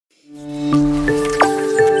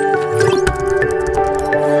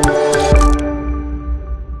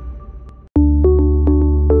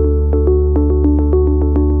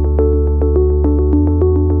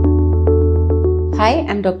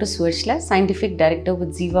Dr. Suvarchala, Scientific Director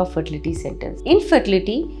with Ziva Fertility Centers.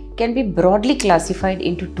 Infertility can be broadly classified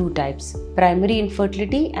into two types: primary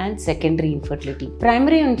infertility and secondary infertility.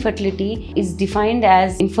 Primary infertility is defined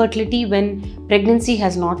as infertility when pregnancy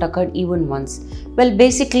has not occurred even once. Well,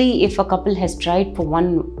 basically, if a couple has tried for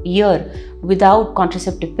 1 year without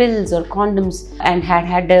contraceptive pills or condoms and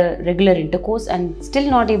had a regular intercourse and still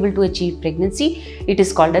not able to achieve pregnancy, it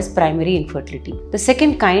is called as primary infertility. The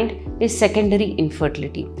second kind is secondary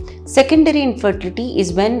infertility. Secondary infertility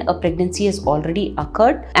is when a pregnancy has already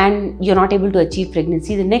occurred and you're not able to achieve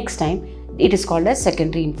pregnancy the next time. It is called as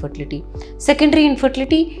secondary infertility. Secondary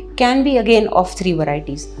infertility can be again of three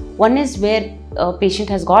varieties. One is where a patient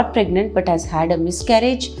has got pregnant but has had a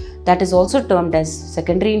miscarriage. That is also termed as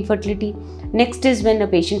secondary infertility. Next is when a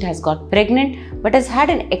patient has got pregnant but has had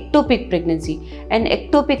an ectopic pregnancy. An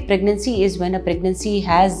ectopic pregnancy is when a pregnancy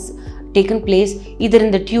has taken place either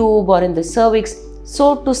in the tube or in the cervix. So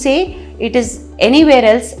to say, it is anywhere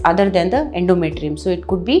else other than the endometrium. So it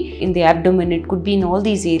could be in the abdomen, it could be in all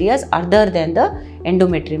these areas other than the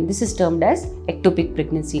endometrium. This is termed as ectopic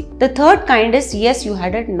pregnancy. The third kind is, yes, you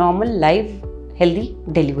had a normal, live, healthy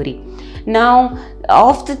delivery. Now,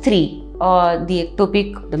 of the three, the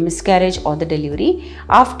ectopic, the miscarriage or the delivery,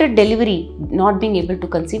 after delivery not being able to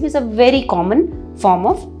conceive is a very common form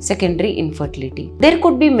of secondary infertility. There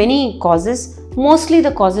could be many causes. Mostly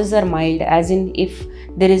the causes are mild, as in if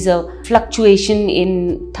there is a fluctuation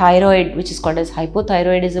in thyroid, which is called as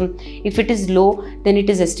hypothyroidism. If it is low, then it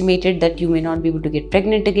is estimated that you may not be able to get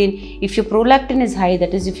pregnant again. If your prolactin is high,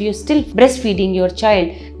 that is if you're still breastfeeding your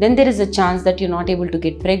child, then there is a chance that you're not able to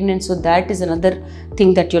get pregnant. So that is another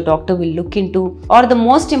thing that your doctor will look into. Or the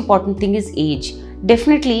most important thing is age.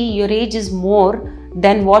 Definitely your age is more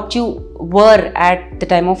than what you were at the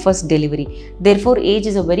time of first delivery. Therefore, age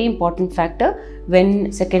is a very important factor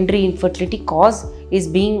when secondary infertility cause is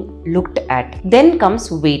being looked at. Then comes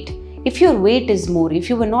weight. If your weight is more, if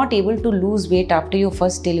you were not able to lose weight after your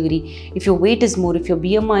first delivery, if your weight is more, if your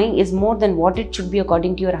BMI is more than what it should be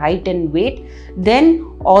according to your height and weight, then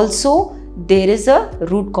also there is a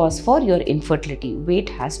root cause for your infertility. Weight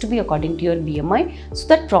has to be according to your BMI so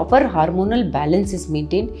that proper hormonal balance is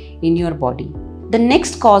maintained in your body. The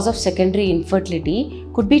next cause of secondary infertility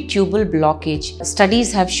could be tubal blockage.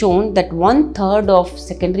 Studies have shown that 1/3 of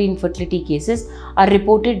secondary infertility cases are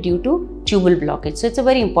reported due to tubal blockage. So it's a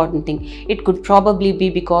very important thing. It could probably be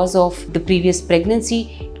because of the previous pregnancy,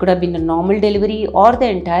 it could have been a normal delivery, or the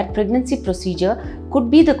entire pregnancy procedure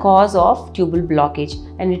could be the cause of tubal blockage.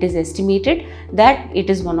 And it is estimated that it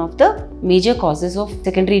is one of the major causes of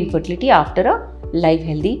secondary infertility after a live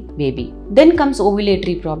healthy baby. Then comes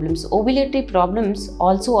ovulatory problems. Ovulatory problems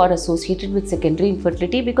also are associated with secondary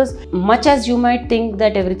infertility because much as you might think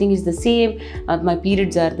that everything is the same, my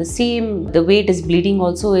periods are the same, the weight is bleeding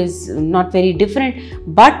also is not very different,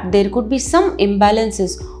 but there could be some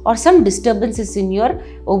imbalances or some disturbances in your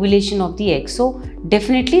ovulation of the egg. So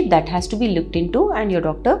definitely that has to be looked into and your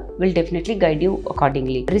doctor will definitely guide you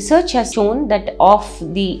accordingly. Research has shown that of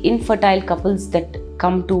the infertile couples that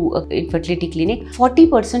come to an infertility clinic,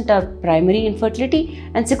 40% are primary infertility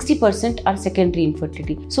and 60% are secondary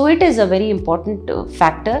infertility. So it is a very important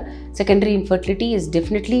factor. Secondary infertility is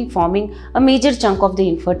definitely forming a major chunk of the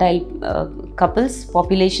infertile couples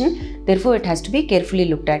population. Therefore, it has to be carefully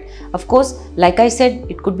looked at. Of course, like I said,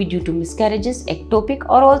 it could be due to miscarriages, ectopic,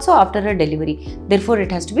 or also after a delivery. Therefore,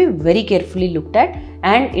 it has to be very carefully looked at,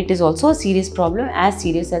 and it is also a serious problem, as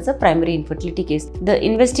serious as a primary infertility case. The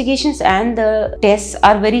investigations and the tests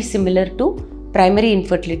are very similar to primary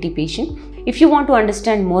infertility patient. If you want to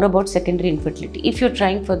understand more about secondary infertility, if you're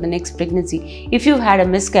trying for the next pregnancy, if you've had a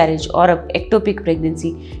miscarriage or an ectopic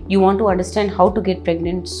pregnancy, you want to understand how to get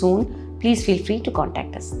pregnant soon, please feel free to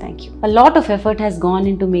contact us. Thank you. A lot of effort has gone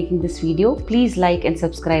into making this video. Please like and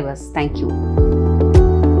subscribe us. Thank you.